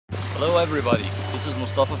Hello everybody, this is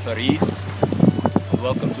Mostafafarid and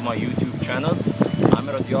welcome to my YouTube channel. I'm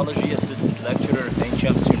a radiology assistant lecturer at St.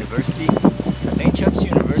 James University. At St. James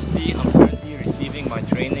University, I'm currently receiving my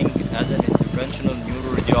training as an interventional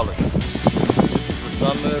neuroradiologist. This is the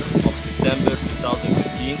summer of September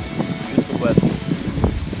 2015. Beautiful weather.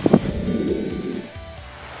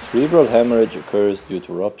 Cerebral hemorrhage occurs due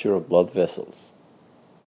to rupture of blood vessels.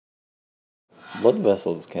 Blood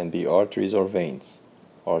vessels can be arteries or veins.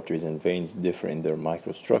 Arteries and veins differ in their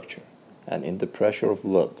microstructure and in the pressure of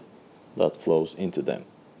blood that flows into them.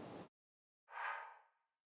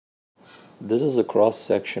 This is a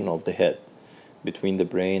cross-section of the head. Between the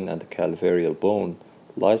brain and the calvarial bone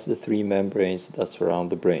lies the three membranes that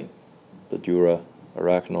surround the brain, the dura,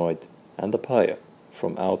 arachnoid, and the pia,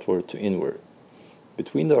 from outward to inward.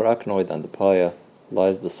 Between the arachnoid and the pia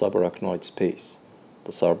lies the subarachnoid space.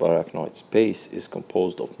 The subarachnoid space is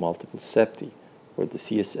composed of multiple septi, where the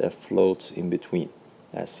CSF floats in between,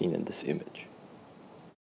 as seen in this image.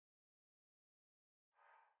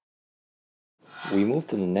 We move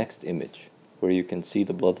to the next image, where you can see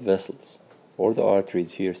the blood vessels, or the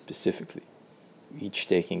arteries here specifically, each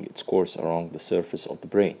taking its course along the surface of the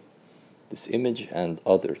brain. This image and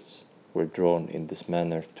others were drawn in this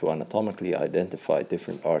manner to anatomically identify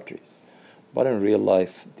different arteries, but in real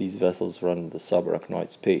life these vessels run in the subarachnoid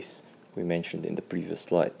space we mentioned in the previous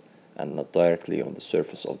slide, and not directly on the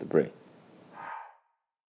surface of the brain.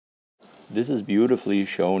 This is beautifully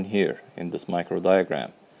shown here in this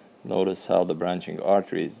microdiagram. Notice how the branching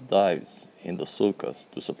arteries dives in the sulcus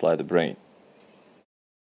to supply the brain.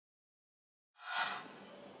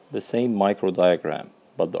 The same microdiagram,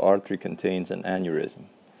 but the artery contains an aneurysm.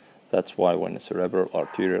 That's why when a cerebral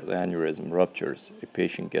arterial aneurysm ruptures, a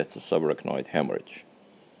patient gets a subarachnoid hemorrhage.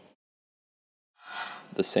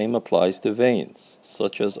 The same applies to veins,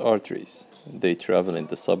 such as arteries. They travel in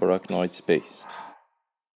the subarachnoid space.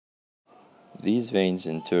 These veins,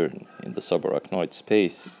 in turn, in the subarachnoid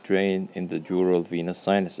space, drain in the dural venous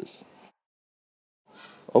sinuses.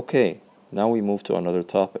 Okay, now we move to another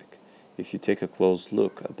topic. If you take a close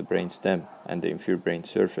look at the brain stem and the inferior brain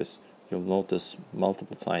surface, you'll notice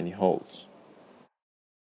multiple tiny holes.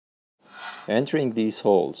 Entering these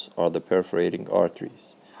holes are the perforating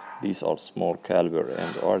arteries. These are small caliber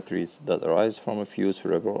end arteries that arise from a few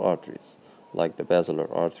cerebral arteries, like the basilar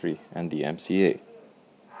artery and the MCA.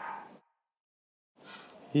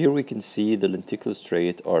 Here we can see the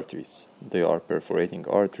lenticular-striate arteries. They are perforating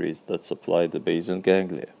arteries that supply the basal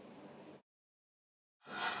ganglia.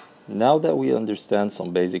 Now that we understand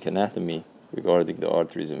some basic anatomy regarding the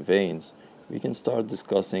arteries and veins, we can start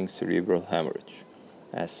discussing cerebral hemorrhage.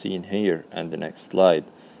 As seen here and the next slide,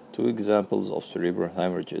 two examples of cerebral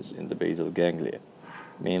hemorrhages in the basal ganglia,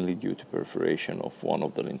 mainly due to perforation of one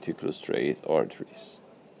of the lenticular-striate arteries.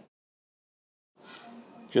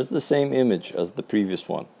 Just the same image as the previous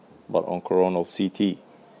one, but on coronal CT.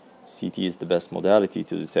 CT is the best modality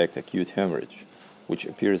to detect acute hemorrhage, which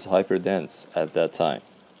appears hyperdense at that time.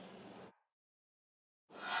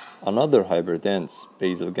 Another hyperdense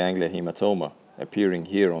basal ganglia hematoma appearing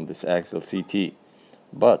here on this axial CT,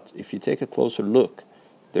 but if you take a closer look,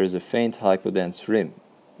 there is a faint hypodense rim,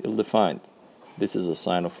 ill-defined. This is a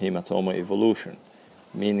sign of hematoma evolution,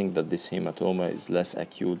 meaning that this hematoma is less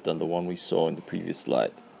acute than the one we saw in the previous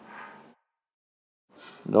slide.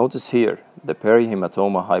 Notice here, the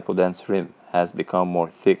perihematoma hypodense rim has become more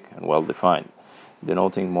thick and well-defined,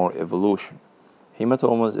 denoting more evolution.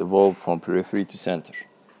 Hematomas evolve from periphery to center.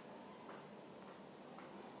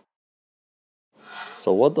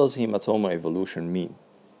 So what does hematoma evolution mean?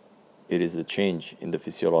 It is a change in the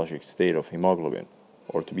physiologic state of hemoglobin,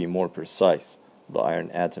 or to be more precise, the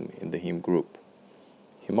iron atom in the heme group.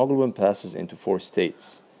 Hemoglobin passes into four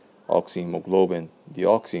states: oxyhemoglobin,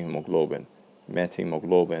 deoxyhemoglobin,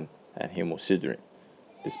 methemoglobin, and hemosiderin.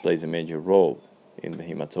 This plays a major role in the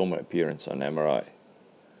hematoma appearance on MRI.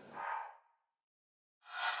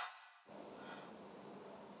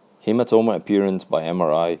 Hematoma appearance by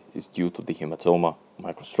MRI is due to the hematoma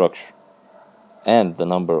microstructure and the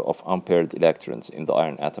number of unpaired electrons in the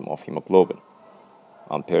iron atom of hemoglobin.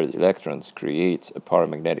 Unpaired electrons creates a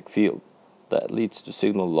paramagnetic field that leads to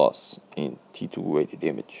signal loss in T2 weighted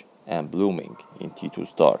image and blooming in T2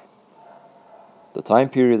 star. The time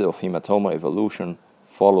period of hematoma evolution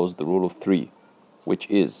follows the rule of 3, which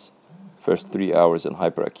is first 3 hours in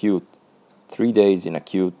hyperacute, 3 days in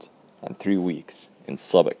acute, and 3 weeks in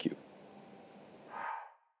subacute.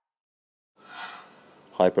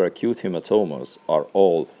 Hyperacute hematomas are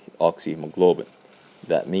all oxyhemoglobin.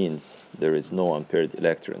 That means there is no unpaired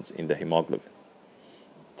electrons in the hemoglobin.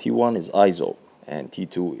 T1 is iso and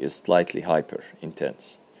T2 is slightly hyper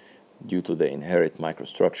intense. due to the inherent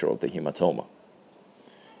microstructure of the hematoma.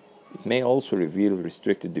 It may also reveal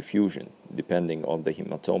restricted diffusion depending on the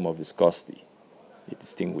hematoma viscosity. A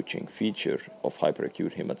distinguishing feature of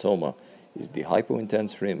hyperacute hematoma is the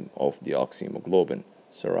hypointense rim of deoxyhemoglobin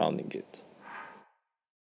surrounding it.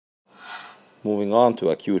 Moving on to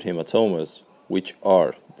acute hematomas, which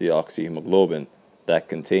are deoxyhemoglobin that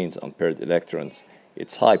contains unpaired electrons,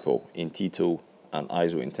 it's hypo in T2 and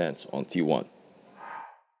isointense on T1.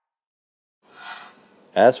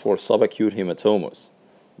 As for subacute hematomas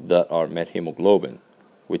that are methemoglobin,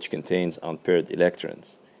 which contains unpaired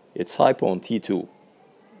electrons, it's hypo on T2,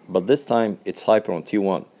 but this time it's hyper on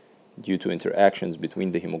T1 due to interactions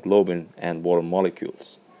between the hemoglobin and water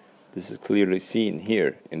molecules. This is clearly seen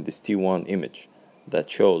here in this T1 image that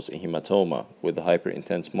shows a hematoma with a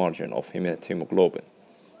hyperintense margin of methemoglobin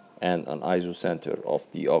and an isocenter of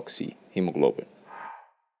deoxyhemoglobin.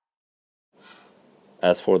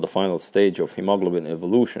 As for the final stage of hemoglobin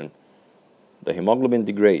evolution, the hemoglobin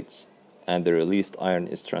degrades and the released iron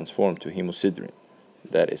is transformed to hemosiderin,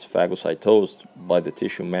 that is phagocytosed by the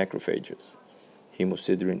tissue macrophages.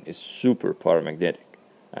 Hemosiderin is super paramagnetic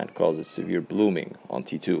and causes severe blooming on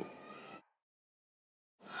T2.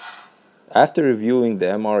 After reviewing the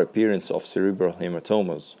MR appearance of cerebral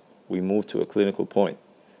hematomas, we move to a clinical point.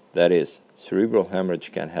 That is, cerebral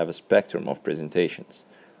hemorrhage can have a spectrum of presentations,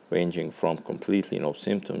 ranging from completely no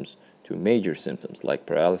symptoms to major symptoms like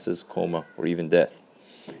paralysis, coma, or even death.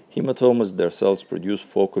 Hematomas themselves produce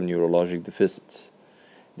focal neurologic deficits,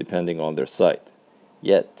 depending on their site.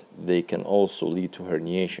 Yet, they can also lead to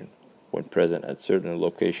herniation when present at certain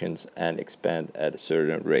locations and expand at a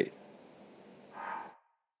certain rate.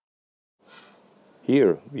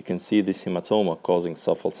 Here, we can see this hematoma causing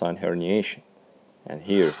subfalcine herniation, and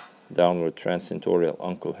here, downward transtentorial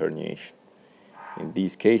uncal herniation. In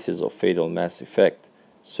these cases of fatal mass effect,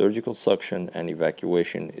 surgical suction and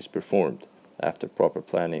evacuation is performed after proper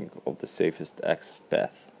planning of the safest access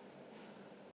path.